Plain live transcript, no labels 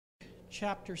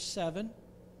chapter 7.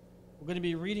 We're going to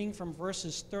be reading from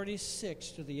verses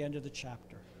 36 to the end of the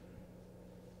chapter.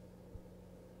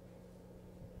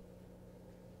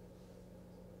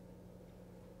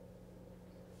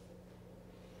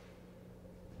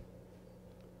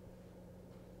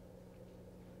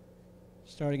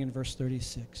 Starting in verse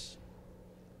 36.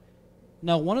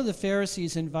 Now one of the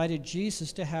Pharisees invited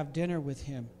Jesus to have dinner with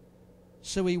him.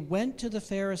 So he went to the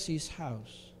Pharisee's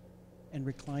house and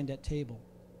reclined at table.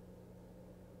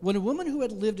 When a woman who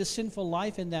had lived a sinful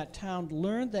life in that town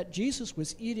learned that Jesus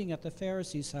was eating at the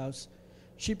Pharisee's house,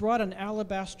 she brought an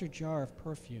alabaster jar of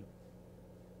perfume.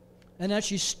 And as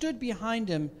she stood behind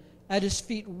him at his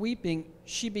feet weeping,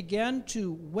 she began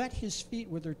to wet his feet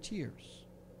with her tears.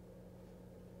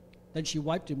 Then she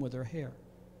wiped him with her hair,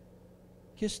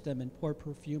 kissed them, and poured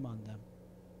perfume on them.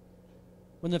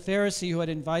 When the Pharisee who had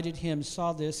invited him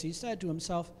saw this, he said to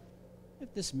himself,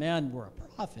 "If this man were a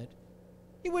prophet,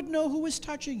 he would know who is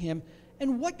touching him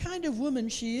and what kind of woman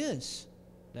she is,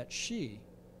 that she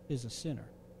is a sinner."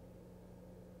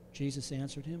 Jesus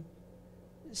answered him,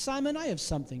 "Simon, I have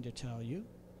something to tell you."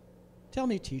 "Tell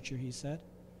me, teacher," he said.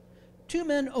 "Two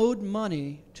men owed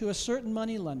money to a certain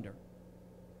moneylender.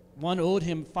 One owed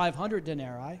him 500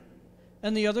 denarii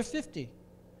and the other 50.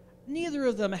 Neither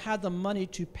of them had the money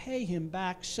to pay him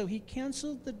back, so he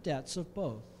canceled the debts of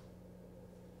both.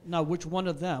 Now, which one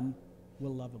of them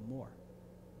will love him more?"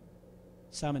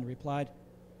 Simon replied,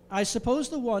 "I suppose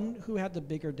the one who had the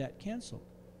bigger debt canceled."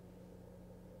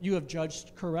 "You have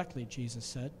judged correctly," Jesus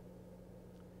said.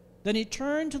 Then he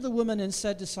turned to the woman and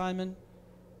said to Simon,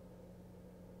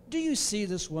 "Do you see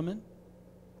this woman?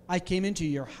 I came into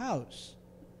your house.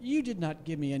 You did not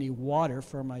give me any water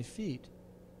for my feet,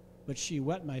 but she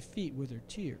wet my feet with her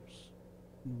tears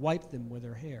and wiped them with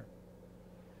her hair.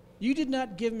 You did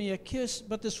not give me a kiss,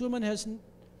 but this woman has,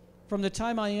 from the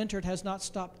time I entered, has not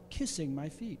stopped kissing my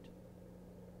feet.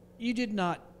 You did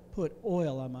not put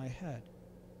oil on my head,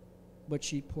 but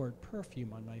she poured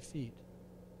perfume on my feet.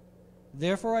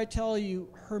 Therefore I tell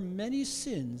you, her many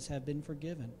sins have been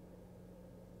forgiven,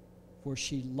 for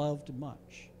she loved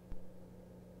much.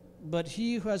 But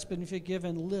he who has been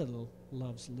forgiven little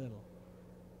loves little."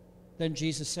 Then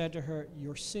Jesus said to her,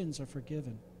 "Your sins are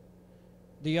forgiven."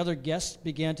 The other guests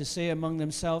began to say among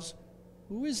themselves,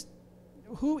 Who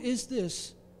is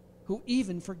this who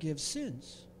even forgives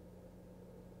sins?"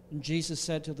 And Jesus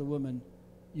said to the woman,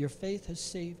 "Your faith has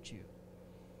saved you.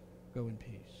 Go in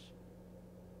peace."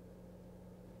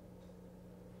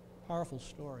 Powerful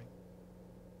story.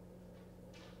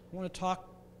 I want to talk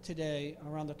today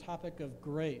around the topic of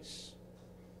grace,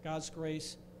 God's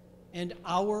grace, and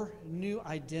our new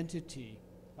identity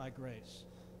by grace.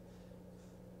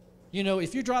 You know,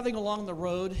 if you're driving along the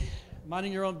road,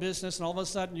 minding your own business, and all of a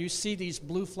sudden you see these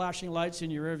blue flashing lights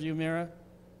in your rearview mirror,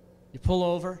 you pull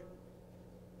over,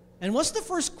 and what's the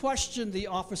first question the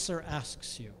officer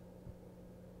asks you?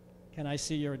 "Can I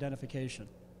see your identification?"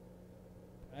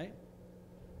 Right?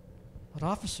 "But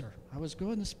officer, I was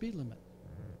going the speed limit."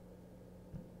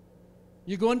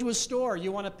 You go into a store,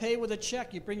 you want to pay with a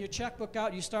check, you bring your checkbook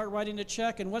out, you start writing the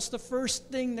check, and what's the first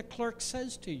thing the clerk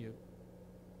says to you?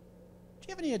 "Do you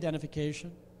have any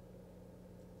identification?"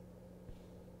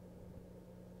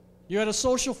 You're at a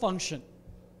social function.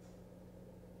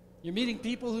 You're meeting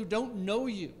people who don't know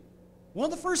you. One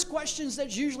of the first questions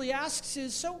that's usually asked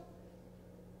is, "So,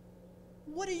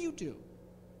 what do you do?"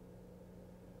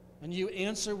 And you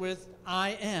answer with,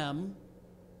 "I am,"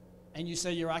 and you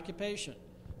say your occupation.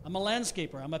 "I'm a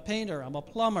landscaper, I'm a painter, I'm a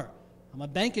plumber, I'm a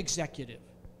bank executive."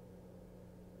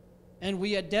 And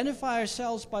we identify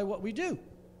ourselves by what we do.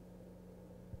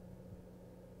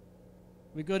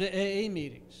 We go to AA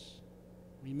meetings.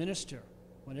 We minister.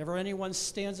 Whenever anyone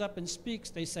stands up and speaks,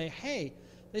 they say,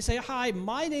 "Hi,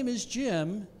 my name is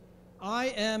Jim. I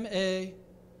am a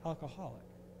alcoholic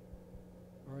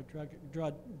or a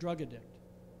drug addict."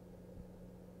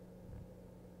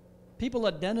 People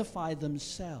identify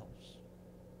themselves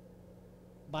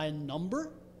by a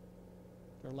number,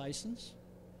 their license.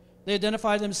 They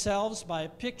identify themselves by a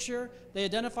picture. They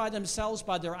identify themselves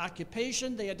by their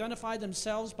occupation. They identify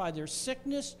themselves by their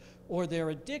sickness or their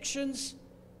addictions.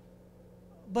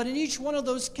 But in each one of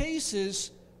those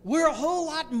cases, we're a whole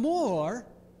lot more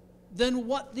than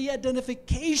what the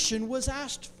identification was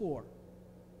asked for.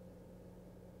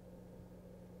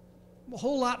 A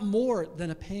whole lot more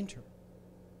than a painter.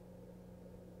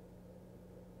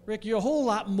 Rick, you're a whole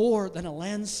lot more than a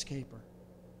landscaper.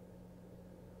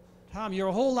 Tom, you're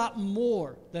a whole lot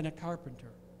more than a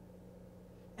carpenter.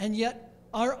 And yet,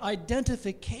 our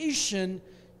identification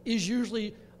is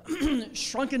usually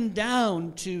shrunken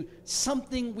down to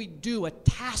something we do, a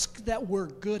task that we're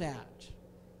good at,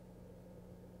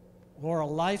 or a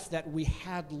life that we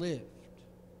had lived,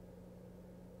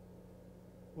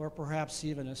 or perhaps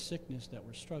even a sickness that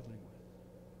we're struggling with.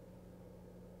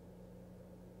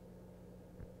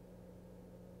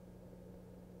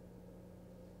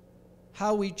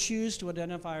 How we choose to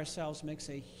identify ourselves makes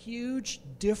a huge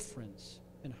difference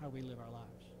in how we live our lives.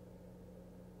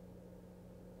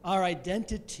 Our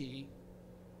identity,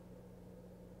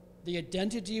 the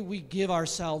identity we give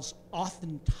ourselves,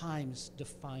 oftentimes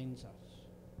defines us.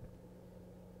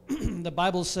 The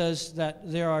Bible says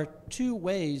that there are two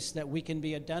ways that we can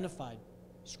be identified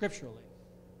scripturally.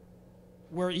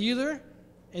 We're either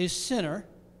a sinner,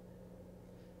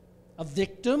 a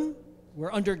victim,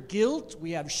 we're under guilt,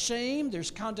 we have shame,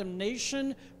 there's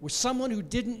condemnation, we're someone who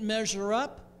didn't measure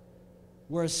up,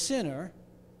 we're a sinner,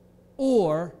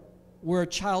 or we're a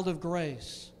child of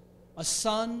grace, a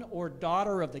son or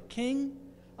daughter of the King,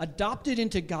 adopted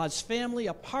into God's family,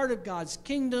 a part of God's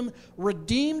kingdom,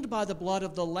 redeemed by the blood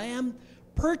of the Lamb,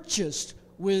 purchased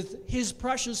with his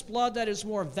precious blood that is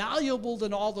more valuable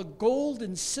than all the gold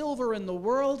and silver in the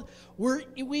world.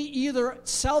 We either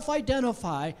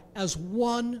self-identify as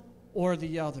one or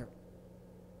the other.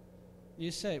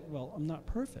 You say, well, I'm not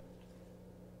perfect.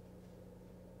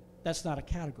 That's not a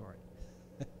category.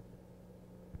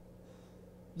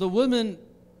 The woman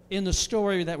in the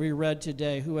story that we read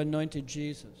today who anointed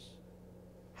Jesus,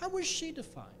 how was she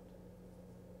defined?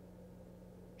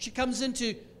 She comes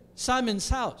into Simon's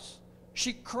house.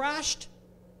 She crashed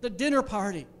the dinner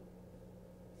party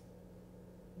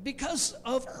because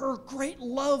of her great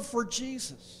love for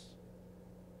Jesus.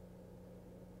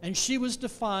 And she was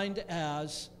defined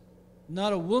as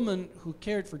not a woman who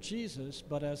cared for Jesus,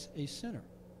 but as a sinner.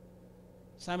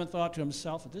 Simon thought to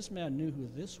himself, if this man knew who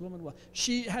this woman was,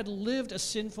 she had lived a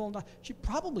sinful life. She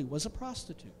probably was a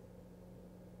prostitute.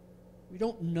 We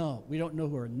don't know. We don't know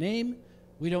her name.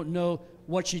 We don't know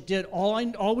what she did.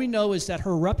 All we know is that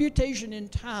her reputation in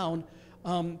town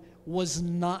was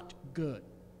not good.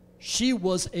 She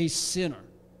was a sinner.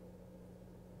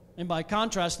 And by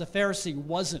contrast, the Pharisee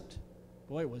wasn't.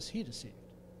 Boy, was he deceived.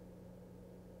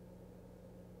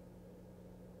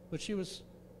 But she was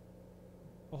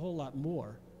a whole lot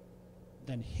more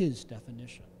than his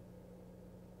definition.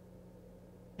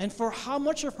 And for how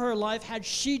much of her life had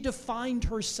she defined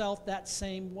herself that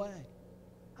same way?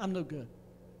 I'm no good.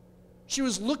 She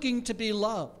was looking to be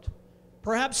loved.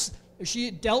 Perhaps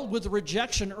she dealt with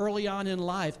rejection early on in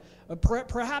life.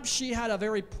 Perhaps she had a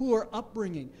very poor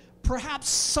upbringing. Perhaps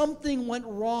something went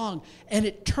wrong and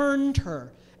it turned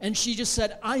her. And she just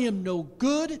said, I am no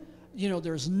good.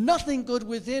 There's nothing good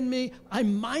within me. I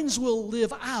might as well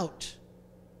live out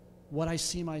what I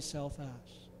see myself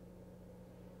as.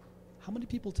 How many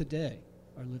people today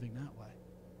are living that way?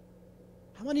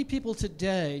 How many people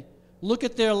today look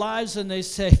at their lives and they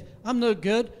say, I'm no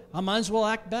good. I might as well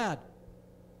act bad.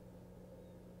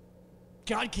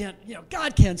 God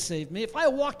can't save me. If I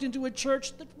walked into a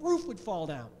church, the roof would fall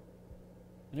down.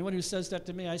 Anyone who says that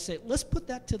to me, I say, let's put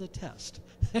that to the test.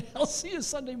 I'll see you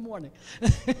Sunday morning.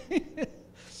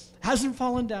 Hasn't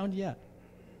fallen down yet.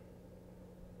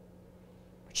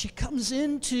 But she comes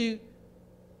into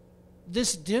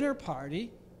this dinner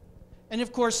party, and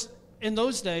of course, in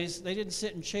those days, they didn't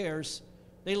sit in chairs.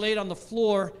 They laid on the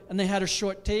floor, and they had a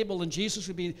short table, and Jesus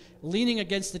would be leaning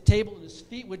against the table, and his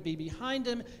feet would be behind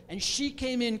him, and she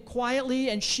came in quietly,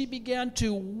 and she began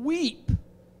to weep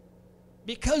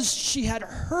because she had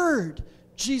heard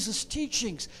Jesus'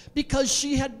 teachings, because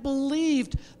she had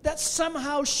believed that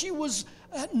somehow she was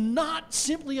not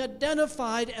simply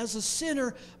identified as a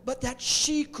sinner, but that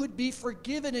she could be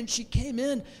forgiven. And she came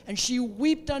in and she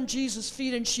wept on Jesus'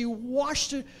 feet, and she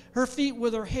washed her feet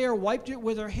with her hair, wiped it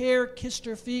with her hair, kissed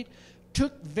her feet,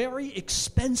 took very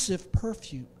expensive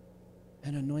perfume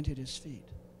and anointed his feet.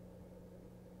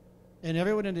 And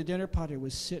everyone in the dinner party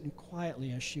was sitting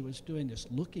quietly as she was doing this,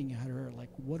 looking at her like,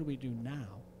 what do we do now?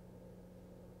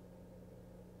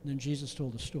 And then Jesus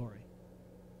told a story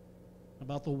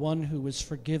about the one who was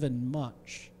forgiven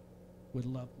much would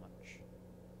love much.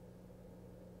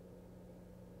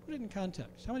 Put it in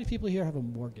context. How many people here have a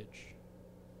mortgage?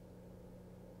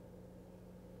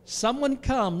 Someone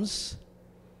comes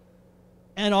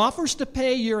and offers to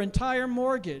pay your entire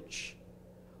mortgage.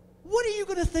 What are you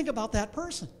going to think about that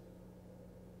person?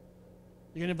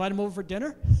 You're going to invite them over for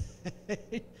dinner?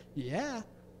 Yeah.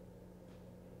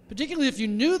 Particularly if you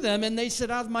knew them and they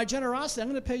said, out of my generosity, I'm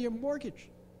going to pay your mortgage.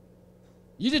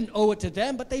 You didn't owe it to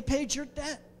them, but they paid your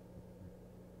debt.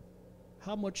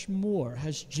 How much more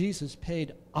has Jesus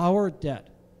paid our debt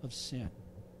of sin?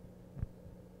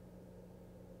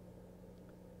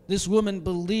 This woman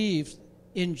believed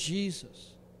in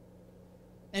Jesus.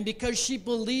 And because she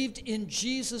believed in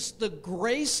Jesus, the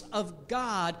grace of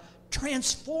God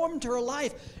transformed her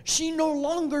life. She no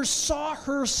longer saw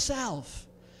herself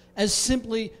as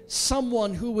simply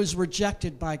someone who was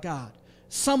rejected by God,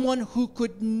 someone who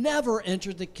could never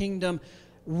enter the kingdom.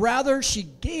 Rather, she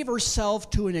gave herself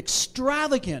to an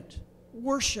extravagant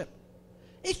worship.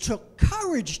 It took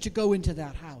courage to go into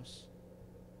that house.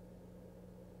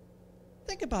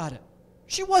 Think about it.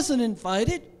 She wasn't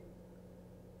invited.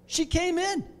 She came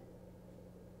in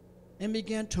and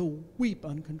began to weep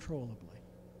uncontrollably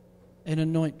and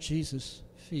anoint Jesus'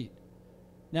 feet.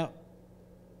 Now,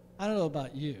 I don't know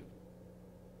about you.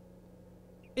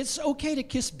 It's okay to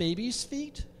kiss babies'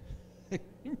 feet,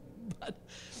 but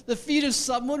the feet of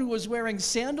someone who was wearing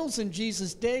sandals in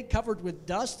Jesus' day, covered with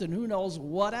dust and who knows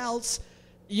what else,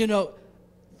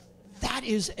 that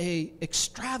is an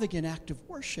extravagant act of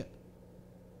worship.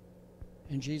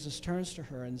 And Jesus turns to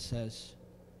her and says,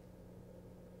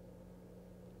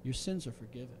 your sins are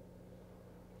forgiven.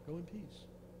 Go in peace.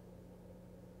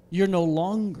 You're no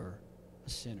longer a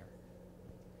sinner.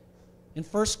 In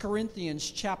 1 Corinthians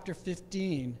chapter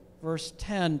 15, verse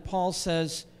 10, Paul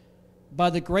says, by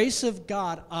the grace of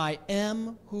God, I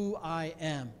am who I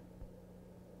am.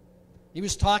 He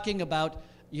was talking about,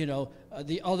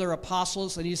 the other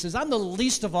apostles, and he says, I'm the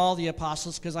least of all the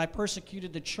apostles because I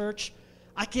persecuted the church.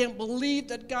 I can't believe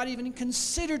that God even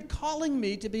considered calling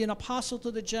me to be an apostle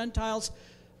to the Gentiles.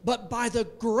 But by the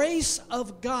grace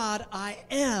of God, I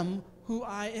am who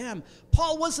I am.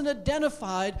 Paul wasn't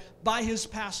identified by his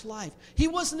past life. He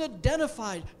wasn't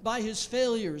identified by his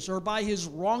failures or by his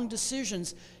wrong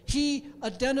decisions. He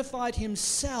identified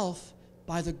himself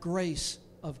by the grace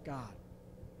of God.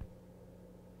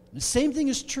 The same thing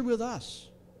is true with us.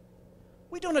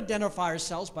 We don't identify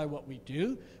ourselves by what we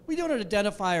do. We don't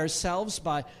identify ourselves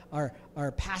by our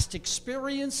past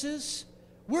experiences.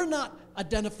 We're not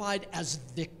identified as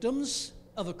victims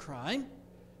of a crime.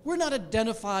 We're not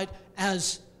identified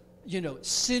as,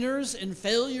 sinners and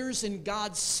failures in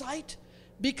God's sight,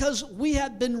 because we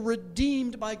have been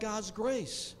redeemed by God's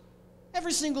grace.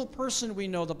 Every single person we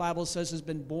know, the Bible says, has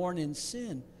been born in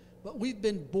sin, but we've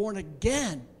been born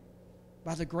again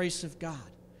by the grace of God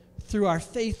through our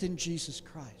faith in Jesus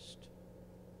Christ.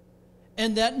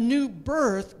 And that new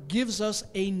birth gives us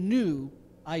a new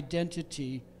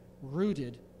identity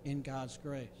rooted in God's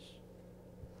grace.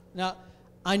 Now,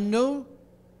 I know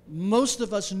most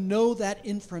of us know that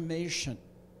information.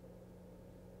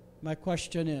 My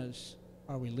question is,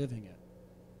 are we living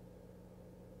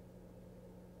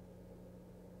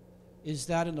it? Is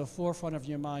that in the forefront of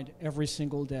your mind every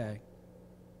single day?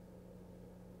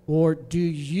 Or do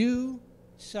you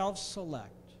self-select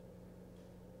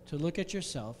to look at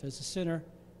yourself as a sinner?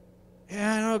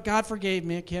 Yeah, I know God forgave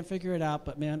me. I can't figure it out,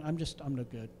 but man, I'm no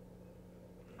good.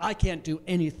 I can't do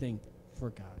anything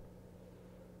for God.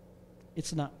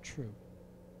 It's not true.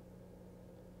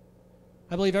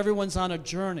 I believe everyone's on a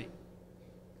journey.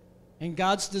 And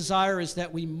God's desire is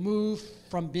that we move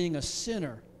from being a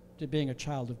sinner to being a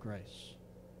child of grace.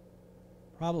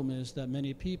 Problem is that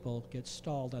many people get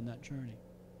stalled on that journey.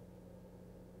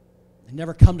 They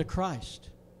never come to Christ.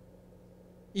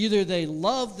 Either they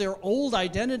love their old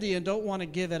identity and don't want to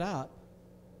give it up,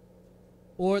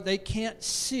 or they can't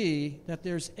see that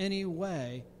there's any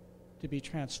way to be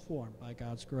transformed by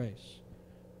God's grace.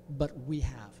 But we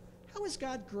have. How has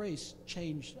God's grace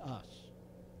changed us?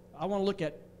 I want to look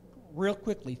at, real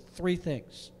quickly, 3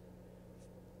 things.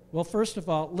 Well, first of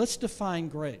all, let's define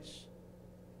grace.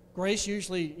 Grace,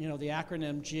 usually, the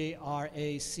acronym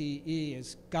GRACE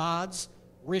is God's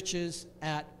riches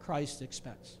at Christ's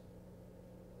expense.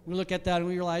 We look at that and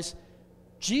we realize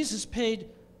Jesus paid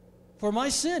for my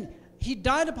sin. He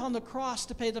died upon the cross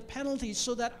to pay the penalty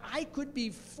so that I could be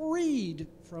freed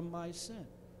from my sin.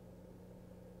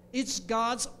 It's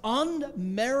God's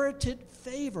unmerited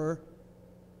favor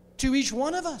to each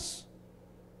one of us.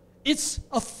 It's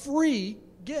a free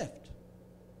gift.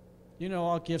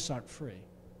 All gifts aren't free.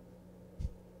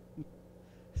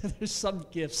 There's some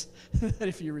gifts that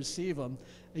if you receive them,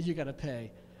 you got to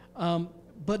pay.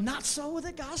 But not so with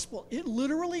the gospel. It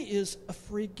literally is a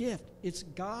free gift. It's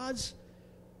God's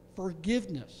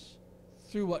forgiveness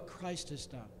through what Christ has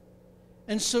done.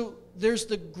 And so there's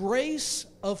the grace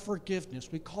of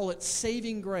forgiveness. We call it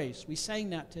saving grace. We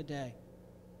sang that today.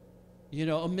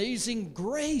 Amazing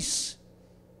grace.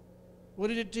 What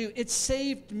did it do? It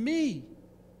saved me.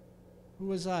 Who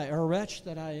was I? A wretch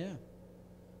that I am.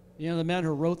 The man who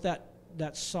wrote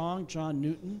that song, John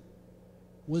Newton,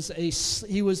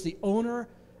 he was the owner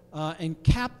and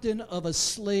captain of a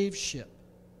slave ship.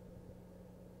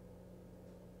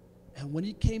 And when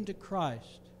he came to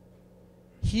Christ,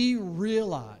 he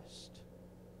realized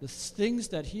the things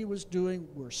that he was doing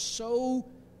were so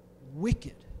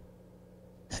wicked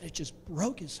that it just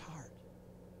broke his heart.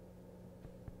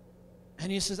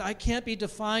 And he says, I can't be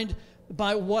defined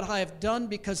by what I have done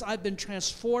because I've been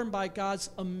transformed by God's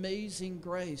amazing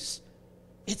grace.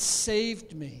 It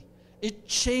saved me. It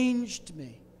changed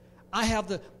me. I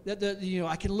have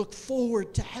I can look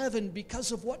forward to heaven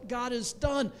because of what God has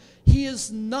done. He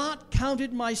has not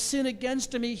counted my sin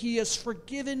against me. He has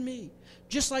forgiven me.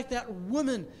 Just like that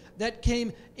woman that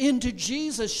came into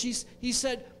Jesus, he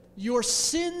said, your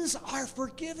sins are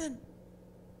forgiven.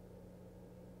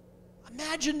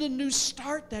 Imagine the new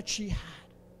start that she had.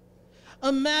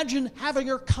 Imagine having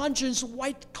her conscience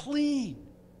wiped clean.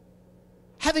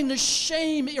 Having the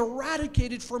shame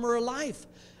eradicated from her life.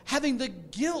 Having the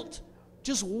guilt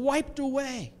just wiped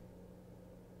away.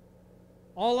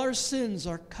 All our sins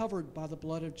are covered by the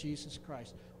blood of Jesus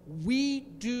Christ. We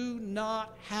do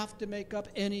not have to make up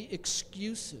any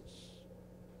excuses.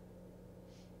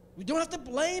 We don't have to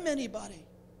blame anybody.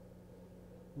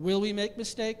 Will we make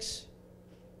mistakes?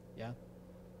 Yeah.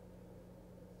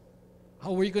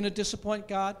 Are we going to disappoint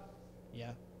God?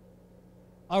 Yeah.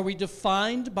 Are we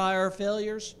defined by our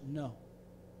failures? No.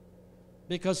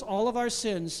 Because all of our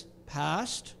sins,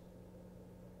 past,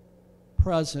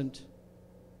 present,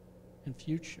 and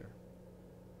future,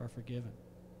 are forgiven.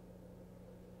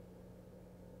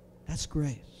 That's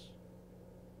grace.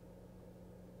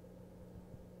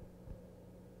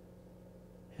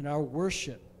 And our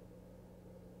worship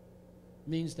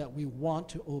means that we want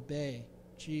to obey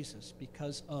Jesus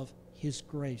because of his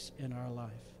grace in our life.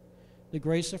 The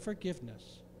grace of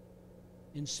forgiveness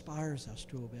inspires us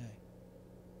to obey.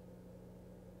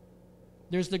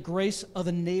 There's the grace of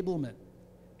enablement.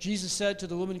 Jesus said to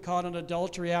the woman caught in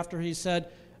adultery after he said,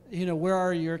 where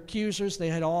are your accusers? They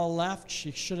had all left.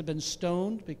 She should have been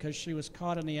stoned because she was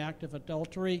caught in the act of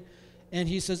adultery. And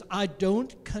he says, I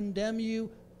don't condemn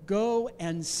you. Go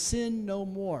and sin no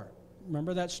more.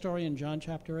 Remember that story in John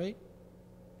chapter 8?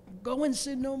 Go and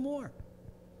sin no more.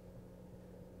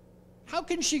 How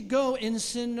can she go and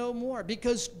sin no more?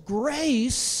 Because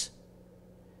grace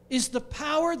is the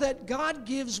power that God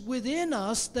gives within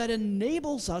us that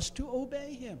enables us to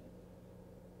obey him.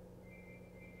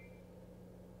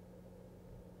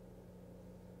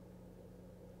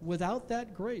 Without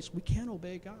that grace, we can't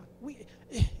obey God.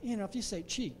 If you say,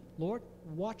 gee, Lord,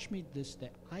 watch me this day.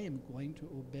 I am going to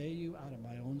obey you out of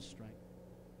my own strength.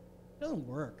 It doesn't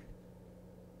work.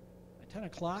 At 10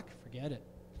 o'clock, forget it.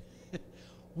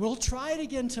 We'll try it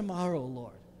again tomorrow,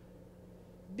 Lord.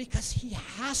 Because he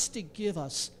has to give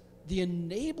us the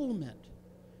enablement.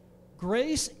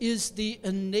 Grace is the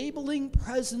enabling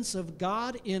presence of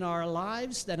God in our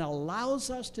lives that allows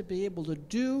us to be able to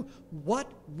do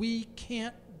what we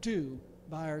can't do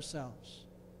by ourselves.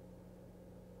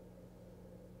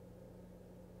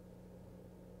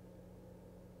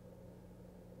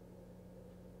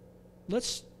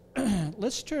 Let's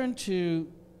turn to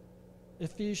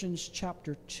Ephesians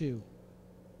chapter 2,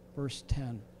 verse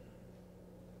 10.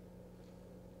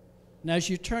 Now, as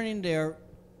you're turning there,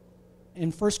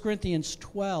 in 1 Corinthians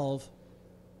 12,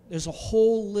 there's a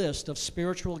whole list of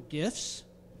spiritual gifts.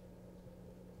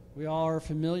 We all are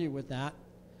familiar with that.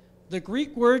 The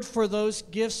Greek word for those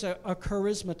gifts are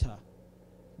charismata.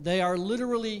 They are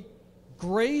literally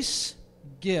grace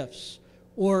gifts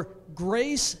or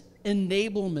grace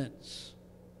enablements.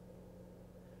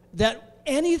 That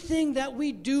anything that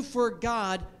we do for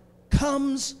God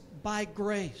comes by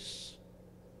grace.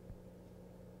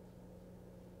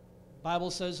 The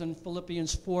Bible says in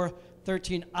Philippians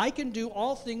 4:13, I can do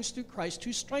all things through Christ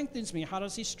who strengthens me. How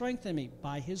does he strengthen me?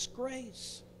 By his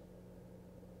grace.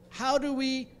 How do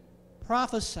we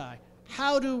prophesy?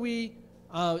 How do we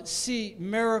see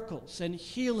miracles and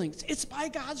healings? It's by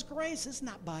God's grace. It's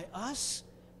not by us.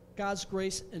 God's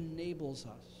grace enables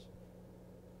us.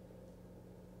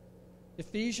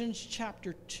 Ephesians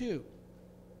chapter 2,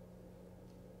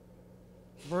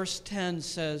 verse 10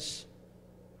 says,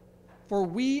 for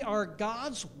we are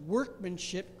God's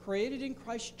workmanship, created in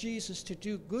Christ Jesus to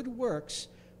do good works,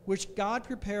 which God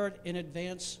prepared in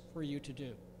advance for you to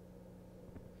do.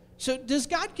 So does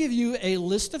God give you a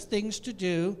list of things to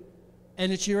do,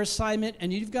 and it's your assignment,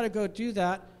 and you've got to go do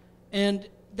that, and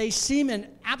they seem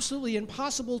absolutely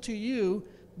impossible to you,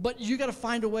 but you got to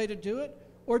find a way to do it?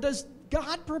 Or does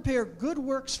God prepare good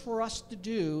works for us to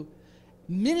do,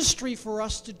 ministry for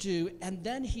us to do, and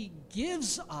then he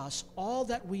gives us all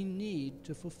that we need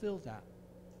to fulfill that?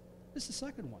 This is the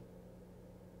second one.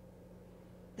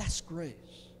 That's grace.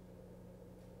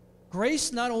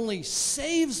 Grace not only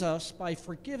saves us by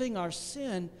forgiving our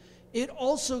sin, it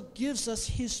also gives us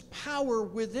his power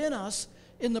within us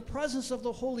in the presence of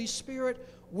the Holy Spirit,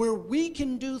 where we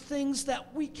can do things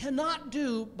that we cannot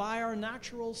do by our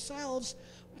natural selves,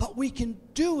 but we can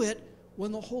do it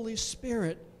when the Holy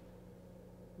Spirit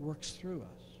works through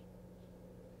us.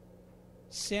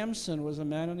 Samson was a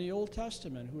man in the Old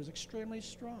Testament who was extremely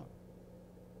strong.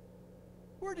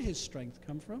 Where did his strength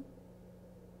come from?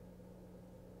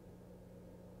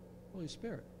 Holy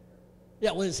Spirit.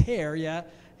 Yeah, well, his hair, yeah.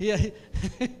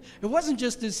 It wasn't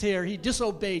just his hair. He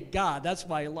disobeyed God. That's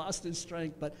why he lost his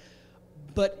strength.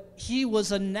 But he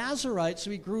was a Nazarite,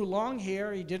 so he grew long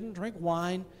hair. He didn't drink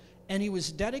wine, and he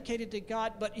was dedicated to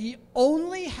God. But he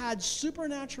only had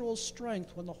supernatural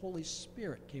strength when the Holy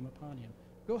Spirit came upon him.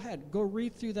 Go ahead. Go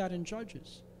read through that in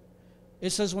Judges. It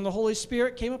says when the Holy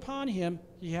Spirit came upon him,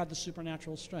 he had the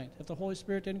supernatural strength. If the Holy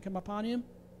Spirit didn't come upon him,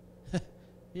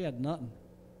 he had nothing.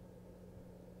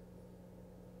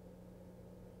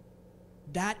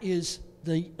 That is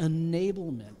the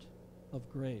enablement of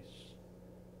grace.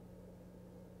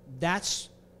 That's,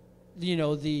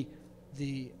 the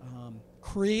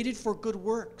created for good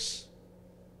works.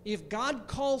 If God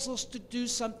calls us to do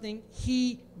something,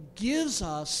 he gives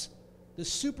us the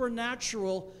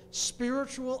supernatural,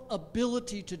 spiritual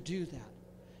ability to do that.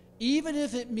 Even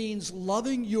if it means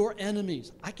loving your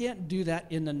enemies. I can't do that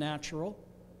in the natural.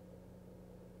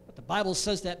 But the Bible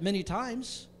says that many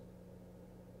times.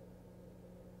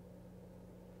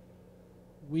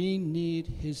 We need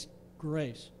his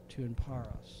grace to empower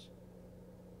us.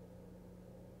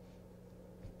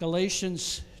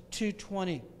 Galatians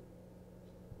 2:20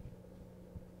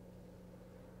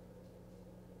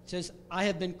 says, I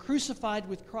have been crucified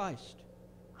with Christ.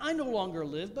 I no longer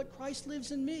live, but Christ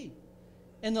lives in me.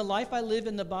 In the life I live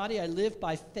in the body, I live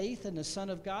by faith in the Son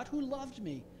of God who loved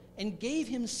me and gave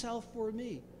himself for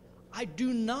me. I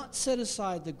do not set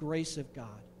aside the grace of God.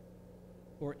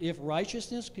 For if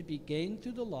righteousness could be gained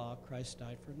through the law, Christ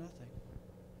died for nothing.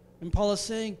 And Paul is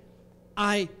saying,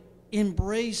 I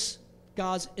embrace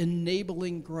God's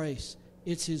enabling grace.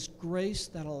 It's his grace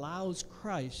that allows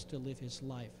Christ to live his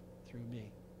life through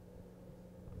me.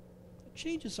 It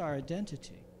changes our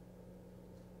identity.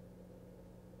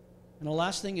 And the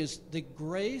last thing is the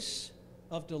grace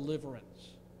of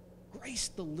deliverance. Grace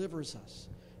delivers us.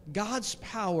 God's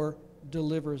power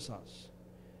delivers us.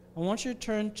 I want you to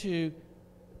turn to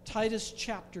Titus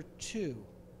chapter 2.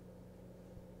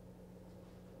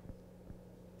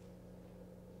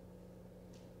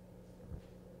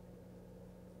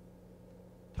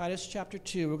 Titus chapter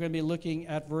 2, we're going to be looking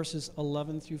at verses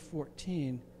 11 through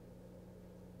 14.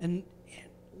 And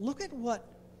look at what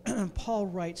Paul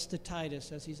writes to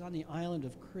Titus as he's on the island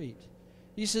of Crete.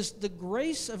 He says, the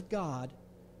grace of God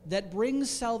that brings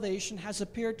salvation has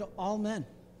appeared to all men.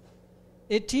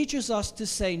 It teaches us to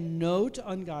say no to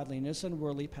ungodliness and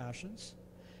worldly passions,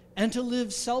 and to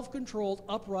live self-controlled,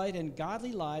 upright, and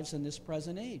godly lives in this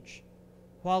present age,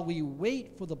 while we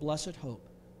wait for the blessed hope,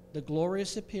 the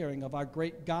glorious appearing of our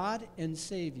great God and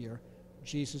Savior,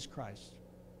 Jesus Christ,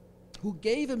 who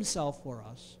gave himself for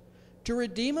us to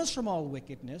redeem us from all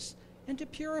wickedness and to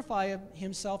purify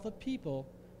himself a people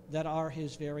that are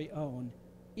his very own,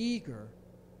 eager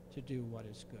to do what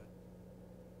is good.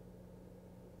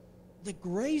 The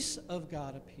grace of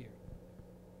God appeared.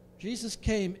 Jesus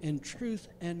came in truth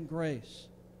and grace.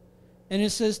 And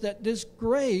it says that this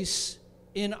grace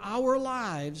in our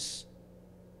lives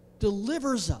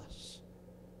delivers us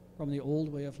from the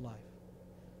old way of life.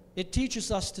 It teaches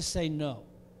us to say no.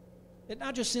 It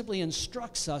not just simply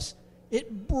instructs us,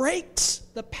 it breaks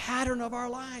the pattern of our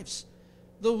lives.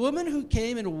 The woman who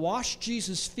came and washed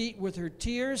Jesus' feet with her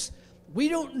tears, we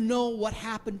don't know what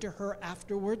happened to her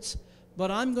afterwards. But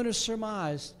I'm going to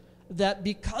surmise that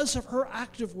because of her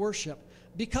act of worship,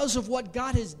 because of what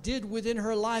God has did within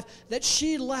her life, that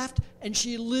she left and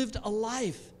she lived a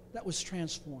life that was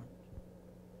transformed.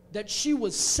 That she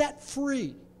was set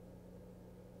free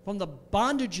from the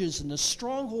bondages and the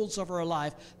strongholds of her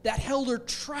life that held her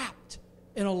trapped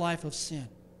in a life of sin.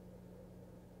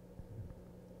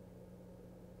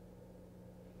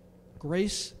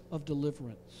 Grace of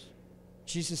deliverance.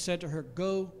 Jesus said to her,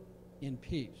 go in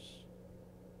peace.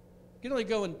 You can only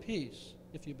go in peace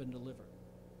if you've been delivered.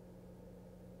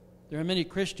 There are many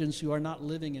Christians who are not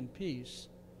living in peace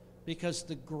because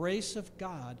the grace of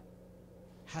God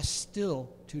has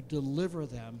still to deliver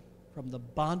them from the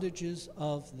bondages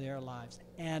of their lives.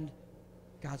 And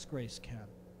God's grace can.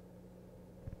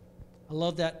 I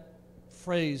love that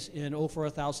phrase in "Oh, for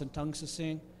a Thousand Tongues to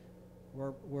Sing,"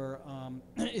 where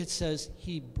it says,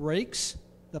 he breaks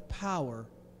the power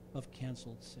of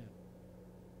canceled sin.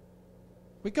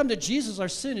 We come to Jesus, our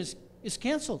sin is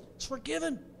canceled. It's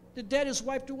forgiven. The debt is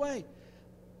wiped away.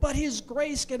 But his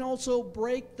grace can also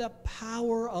break the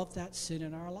power of that sin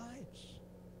in our lives.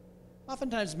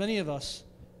 Oftentimes, many of us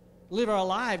live our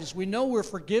lives. We know we're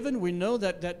forgiven. We know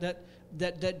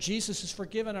that Jesus has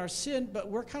forgiven our sin, but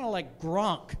we're kind of like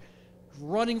Gronk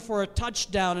running for a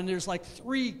touchdown, and there's like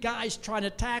 3 guys trying to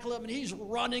tackle him, and he's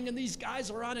running, and these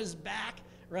guys are on his back,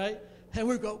 right? And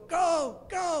we go, go,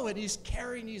 go, and he's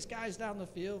carrying these guys down the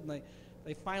field, and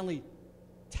they finally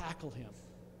tackle him.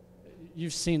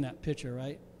 You've seen that picture,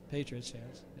 right? Patriots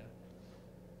fans. Yeah.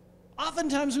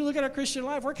 Oftentimes we look at our Christian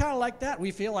life, we're kind of like that.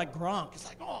 We feel like Gronk. It's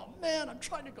like, oh man, I'm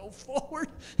trying to go forward,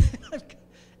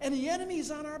 and the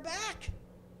enemy's on our back.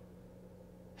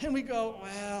 And we go,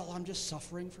 well, I'm just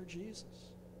suffering for Jesus.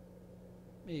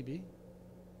 Maybe.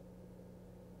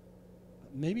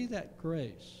 But maybe that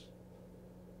grace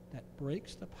that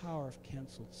breaks the power of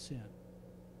canceled sin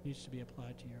needs to be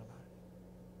applied to your life.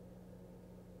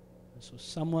 And so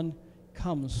someone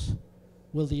comes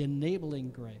with the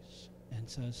enabling grace and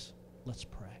says, let's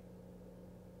pray.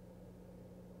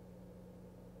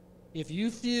 If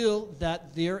you feel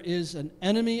that there is an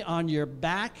enemy on your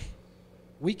back,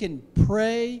 we can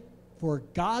pray for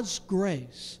God's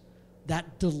grace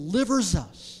that delivers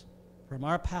us from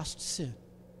our past sin,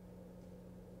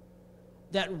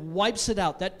 that wipes it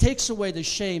out, that takes away the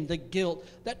shame, the guilt,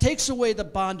 that takes away the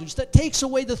bondage, that takes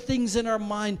away the things in our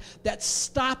mind that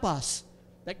stop us,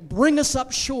 that bring us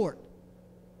up short,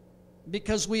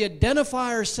 because we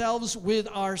identify ourselves with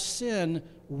our sin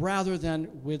rather than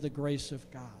with the grace of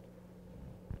God.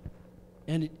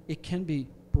 And it can be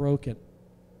broken.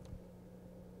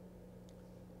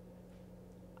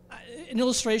 An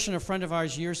illustration a friend of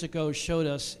ours years ago showed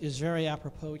us is very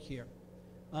apropos here.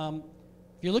 If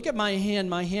you look at my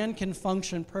hand can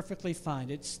function perfectly fine.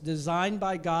 It's designed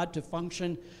by God to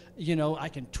function, I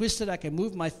can twist it, I can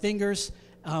move my fingers.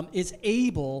 It's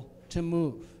able to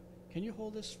move. Can you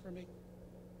hold this for me?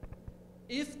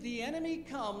 If the enemy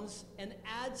comes and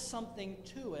adds something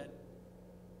to it,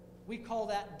 we call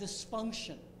that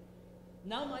dysfunction.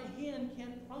 Now my hand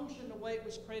can't function the way it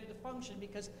was created to function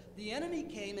because the enemy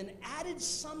came and added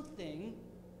something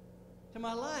to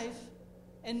my life,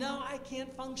 and now I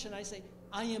can't function. I say,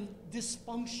 I am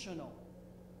dysfunctional.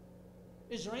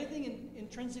 Is there anything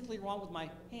intrinsically wrong with my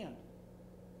hand?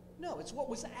 No, it's what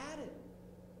was added.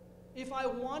 If I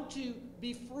want to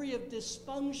be free of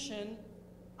dysfunction,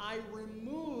 I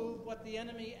remove what the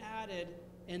enemy added,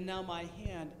 and now my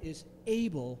hand is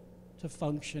able to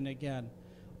function again.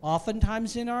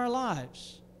 Oftentimes in our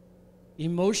lives,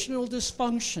 emotional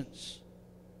dysfunctions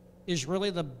is really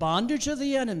the bondage of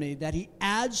the enemy that he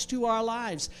adds to our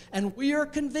lives, and we are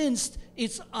convinced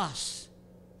it's us.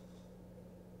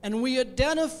 And we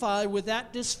identify with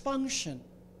that dysfunction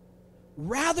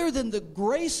rather than the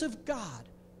grace of God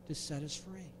to set us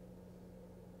free.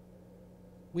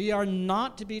 We are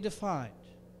not to be defined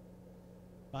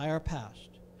by our past.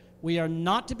 We are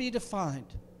not to be defined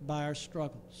by our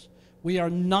struggles. We are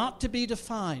not to be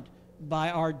defined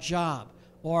by our job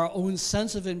or our own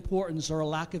sense of importance or a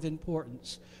lack of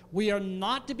importance. We are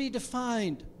not to be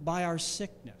defined by our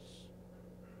sickness.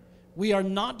 We are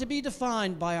not to be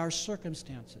defined by our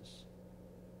circumstances,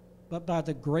 but by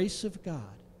the grace of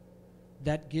God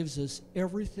that gives us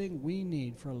everything we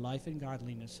need for life and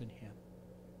godliness in Him.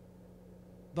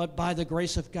 But by the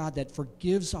grace of God that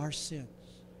forgives our sins,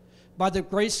 by the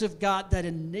grace of God that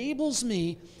enables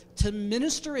me to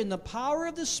minister in the power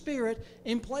of the Spirit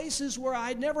in places where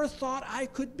I never thought I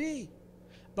could be,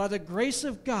 by the grace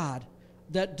of God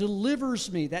that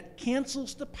delivers me, that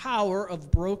cancels the power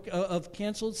of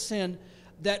canceled sin,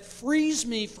 that frees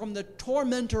me from the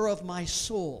tormentor of my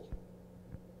soul.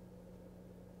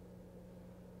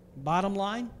 Bottom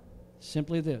line,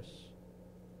 simply this: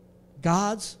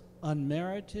 God's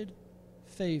unmerited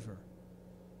favor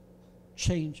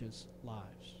changes lives.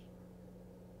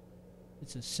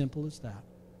 It's as simple as that.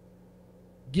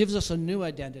 Gives us a new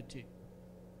identity,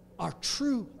 our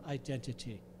true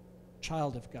identity,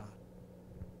 child of God.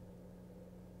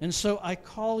 And so I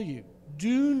call you,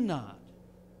 do not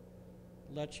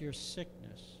let your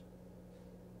sickness,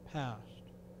 past,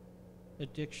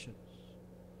 addictions,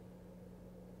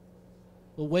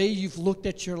 the way you've looked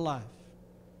at your life,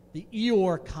 the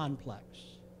Eeyore complex,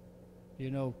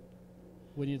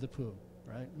 Winnie the Pooh,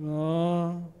 right?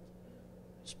 Oh,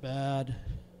 it's bad.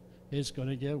 It's going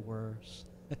to get worse.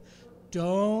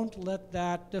 Don't let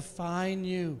that define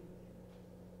you.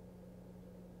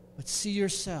 But see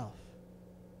yourself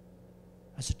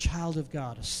as a child of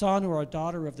God, a son or a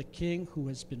daughter of the King who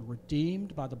has been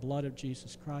redeemed by the blood of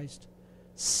Jesus Christ,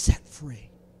 set free.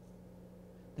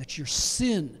 That your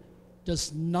sin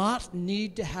does not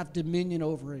need to have dominion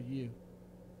over you.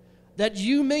 That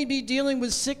you may be dealing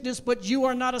with sickness, but you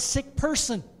are not a sick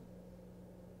person.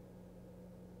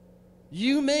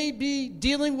 You may be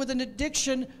dealing with an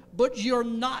addiction, but you're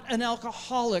not an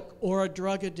alcoholic or a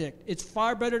drug addict. It's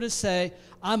far better to say,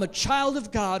 I'm a child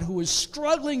of God who is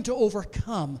struggling to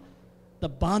overcome the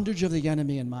bondage of the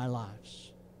enemy in my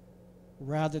lives,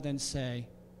 rather than say,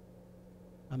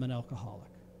 I'm an alcoholic,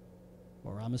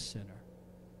 or I'm a sinner,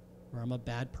 or I'm a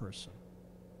bad person,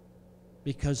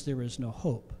 because there is no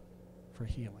hope for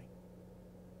healing.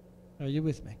 Are you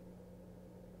with me?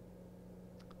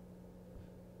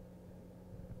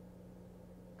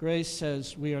 Grace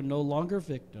says we are no longer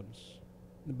victims,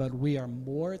 but we are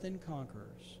more than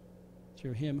conquerors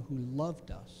through him who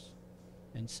loved us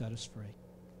and set us free.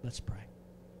 Let's pray.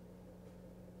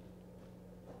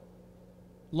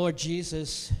 Lord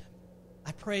Jesus,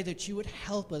 I pray that you would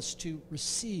help us to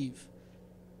receive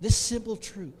this simple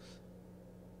truth,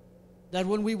 that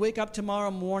when we wake up tomorrow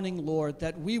morning, Lord,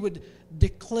 that we would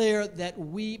declare that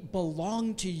we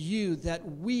belong to you, that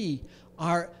we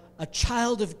are a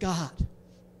child of God,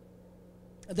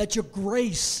 that your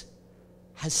grace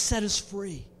has set us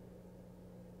free,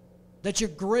 that your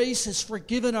grace has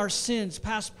forgiven our sins,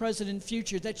 past, present, and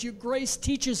future, that your grace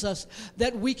teaches us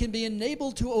that we can be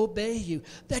enabled to obey you,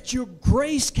 that your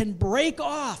grace can break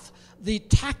off the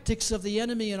tactics of the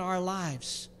enemy in our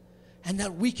lives, and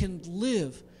that we can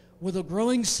live with a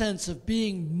growing sense of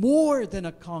being more than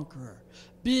a conqueror,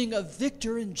 being a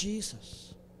victor in Jesus.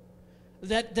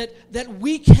 That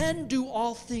we can do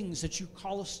all things that you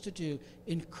call us to do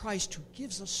in Christ who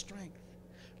gives us strength.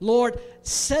 Lord,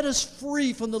 set us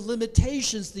free from the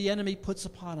limitations the enemy puts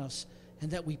upon us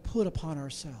and that we put upon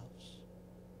ourselves.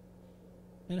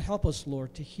 And help us,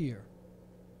 Lord, to hear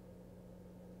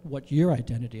what your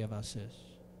identity of us is.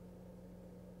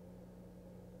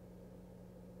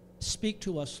 Speak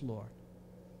to us, Lord,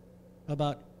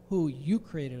 about who you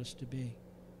created us to be.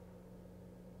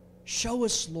 Show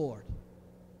us, Lord,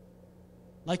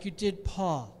 like you did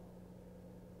Paul,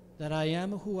 that I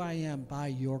am who I am by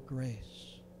your grace.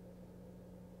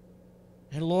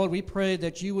 And Lord, we pray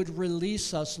that you would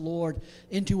release us, Lord,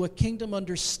 into a kingdom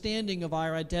understanding of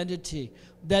our identity,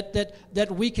 that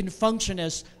we can function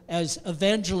as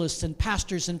evangelists and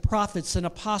pastors and prophets and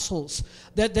apostles,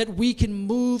 that we can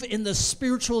move in the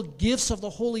spiritual gifts of the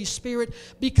Holy Spirit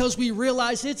because we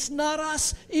realize it's not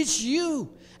us, it's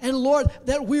you. And Lord,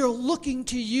 that we are looking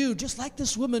to you, just like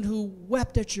this woman who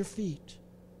wept at your feet.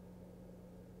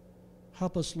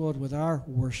 Help us, Lord, with our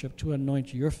worship to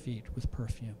anoint your feet with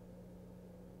perfume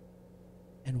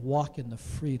and walk in the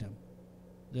freedom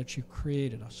that you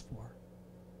created us for.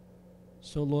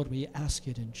 So, Lord, we ask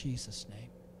it in Jesus' name.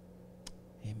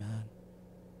 Amen.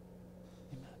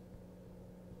 Amen.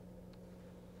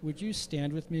 Would you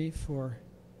stand with me for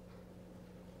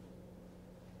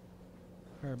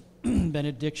our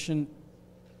benediction?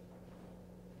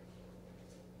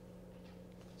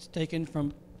 It's taken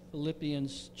from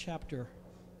Philippians chapter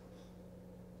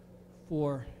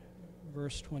 4,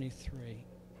 verse 23.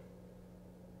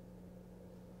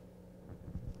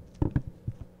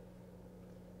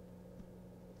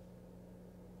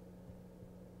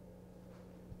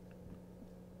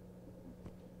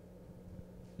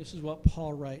 This is what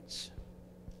Paul writes.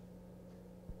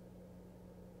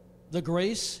 The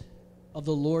grace of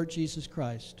the Lord Jesus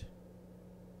Christ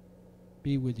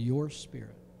be with your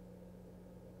spirit.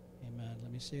 Amen.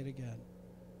 Let me say it again.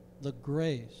 The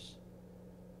grace,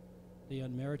 the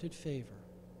unmerited favor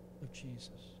of Jesus,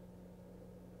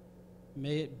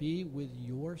 may it be with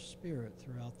your spirit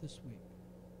throughout this week.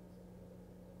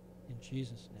 In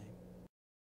Jesus' name.